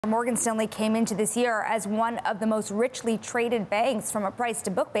Morgan Stanley came into this year as one of the most richly traded banks from a price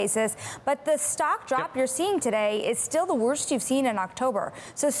to book basis, but the stock drop you're seeing today is still the worst you've seen in October.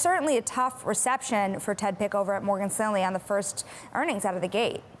 So certainly a tough reception for Ted Pick over at Morgan Stanley on the first earnings out of the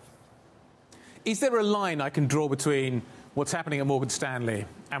gate. Is there a line I can draw between what's happening at Morgan Stanley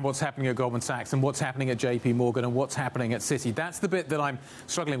and what's happening at Goldman Sachs and what's happening at JP Morgan and what's happening at Citi? That's the bit that I'm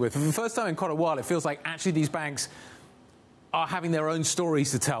struggling with. For the first time in quite a while, it feels like actually these banks are having their own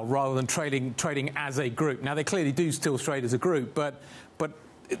stories to tell rather than trading as a group. Now, they clearly do still trade as a group, but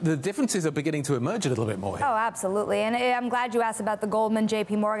the differences are beginning to emerge a little bit more here. Oh, absolutely. And I'm glad you asked about the Goldman,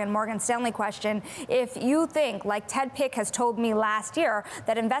 JP Morgan, Morgan Stanley question. If you think, like Ted Pick has told me last year,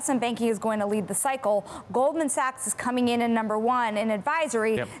 that investment banking is going to lead the cycle, Goldman Sachs is coming in at number one in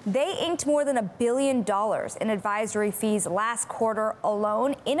advisory. Yep. They inked more than $1 billion in advisory fees last quarter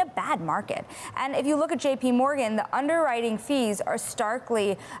alone in a bad market. And if you look at JP Morgan, the underwriting fees are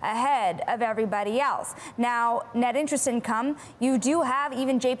starkly ahead of everybody else. Now, net interest income, you do have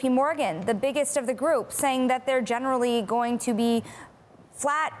even JP Morgan, the biggest of the group, saying that they're generally going to be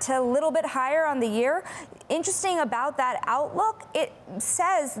flat to a little bit higher on the year. Interesting about that outlook, it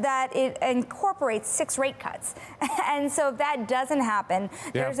says that it incorporates 6 rate cuts. And so if that doesn't happen,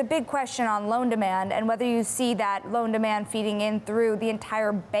 there's a big question on loan demand and whether you see that loan demand feeding in through the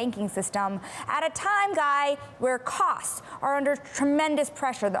entire banking system at a time, Guy, where costs are under tremendous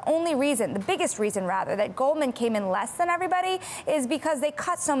pressure. The biggest reason rather, that Goldman came in less than everybody is because they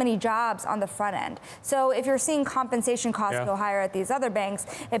cut so many jobs on the front end. So if you're seeing compensation costs go higher at these other banks,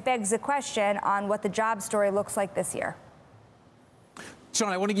 it begs the question on what the job story looks like this year.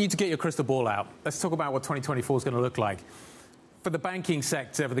 Sonali, I want you to get your crystal ball out. Let's talk about what 2024 is going to look like. For the banking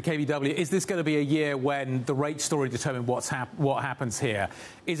sector, for the KBW, is this going to be a year when the rate story determines what happens here?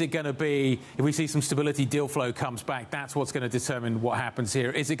 Is it going to be, if we see some stability, deal flow comes back, that's what's going to determine what happens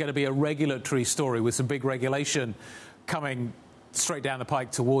here? Is it going to be a regulatory story with some big regulation coming straight down the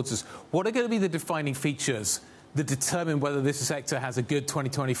pike towards us? What are going to be the defining features that determine whether this sector has a good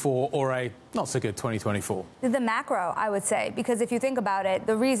 2024 or a not so good 2024? The macro, I would say, because if you think about it,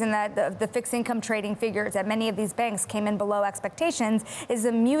 the reason that the fixed income trading figures at many of these banks came in below expectations is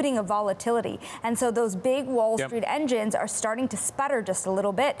the muting of volatility. And so those big Wall Street engines are starting to sputter just a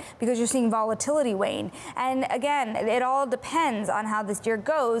little bit because you're seeing volatility wane. And again, it all depends on how this year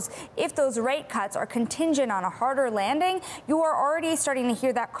goes. If those rate cuts are contingent on a harder landing, you are already starting to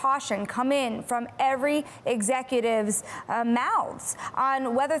hear that caution come in from every executive's mouths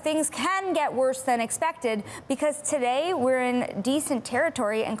on whether things can get worse than expected, because today we're in decent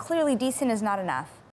territory and clearly decent is not enough.